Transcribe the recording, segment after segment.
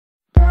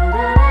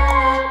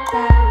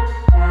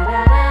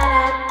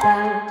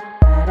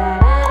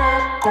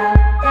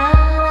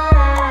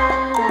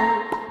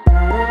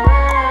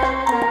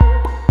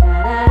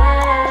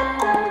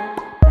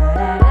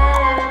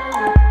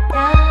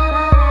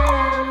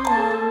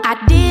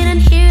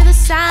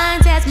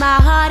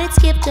heart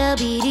skipped a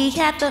beat. He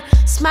had the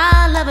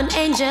smile of an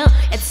angel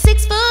at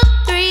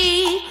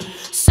 6'3".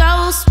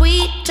 So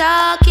sweet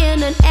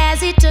talking, and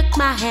as he took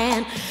my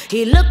hand,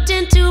 he looked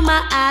into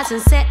my eyes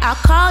and said, I'll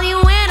call you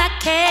when I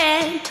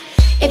can.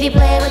 If you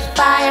play with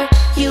fire,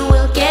 you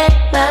will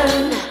get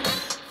burned.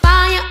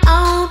 Fire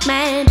on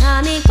man,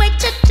 honey,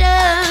 wait your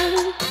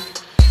turn.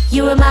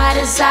 You were my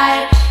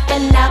desire,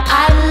 and now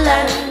I've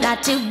learned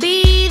not to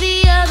be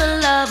the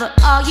other lover,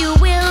 or you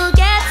will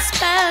get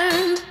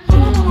spurned.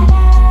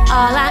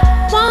 All I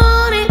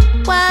wanted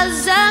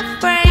was a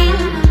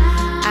frame.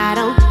 I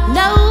don't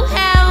know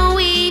how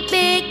we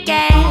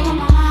began.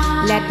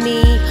 Let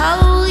me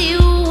hold you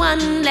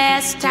one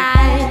last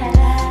time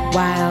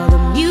while the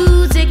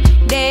music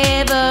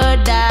never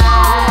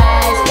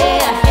dies.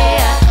 Yeah,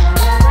 yeah,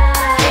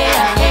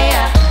 yeah,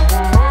 yeah.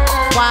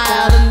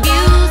 While the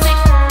music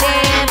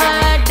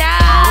never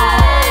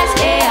dies.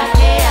 Yeah,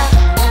 yeah,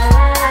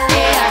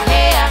 yeah,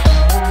 yeah.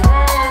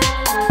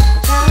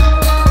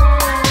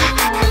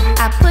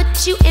 I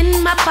put you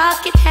in my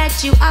pocket, had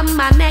you on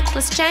my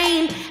necklace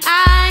chain.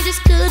 I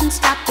just couldn't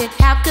stop it.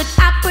 How could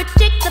I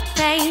predict the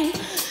pain?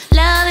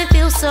 Loving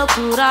feels so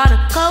good on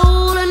a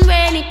cold and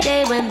rainy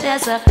day when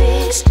there's a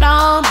big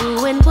storm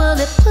brewing. Will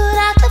it put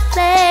out the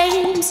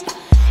flames?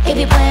 If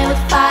you play with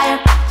fire,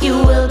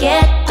 you will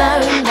get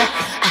burned.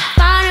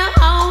 Find your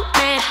own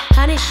man,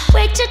 honey,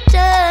 wait your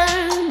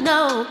turn.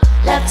 No,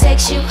 love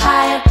takes you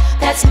higher,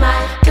 that's my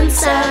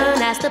concern.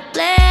 As the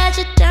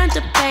pleasure turned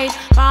to pain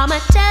from a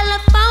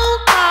telephone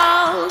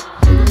call.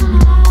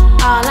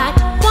 All I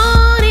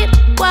wanted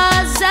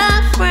was a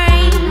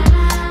frame.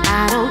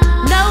 I don't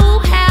know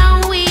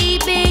how we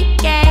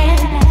began.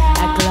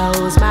 I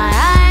close my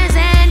eyes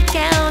and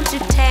count to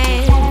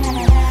 10.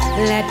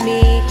 Let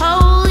me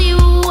hold you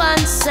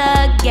once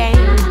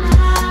again.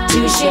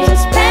 Two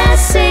ships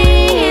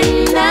passing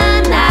in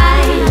the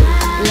night.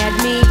 Let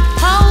me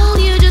hold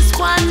you just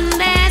one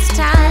last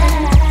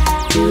time.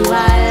 Do I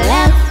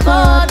laugh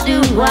or do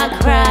I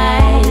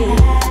cry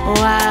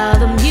while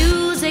the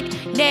music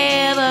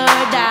never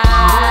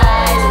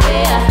dies?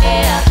 Yeah,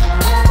 yeah,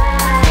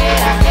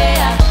 yeah,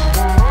 yeah.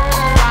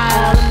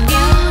 While the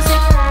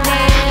music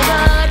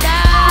never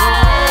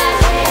dies.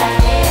 Yeah,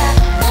 yeah,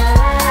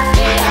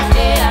 yeah, yeah. Yeah,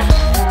 yeah,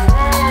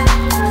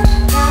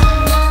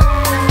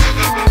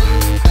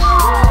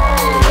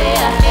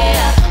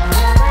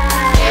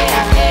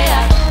 yeah,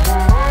 yeah.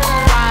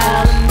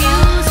 While the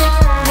music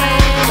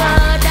never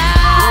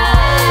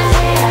dies.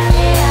 Yeah,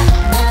 yeah,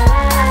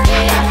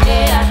 yeah,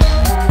 yeah.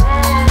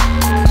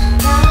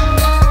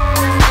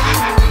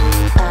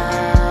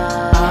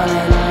 All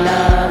in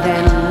love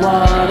and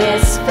war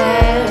is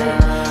fair.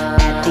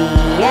 At the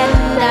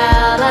end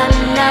of an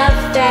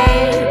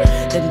affair,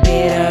 the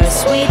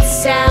bittersweet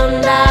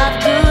sound of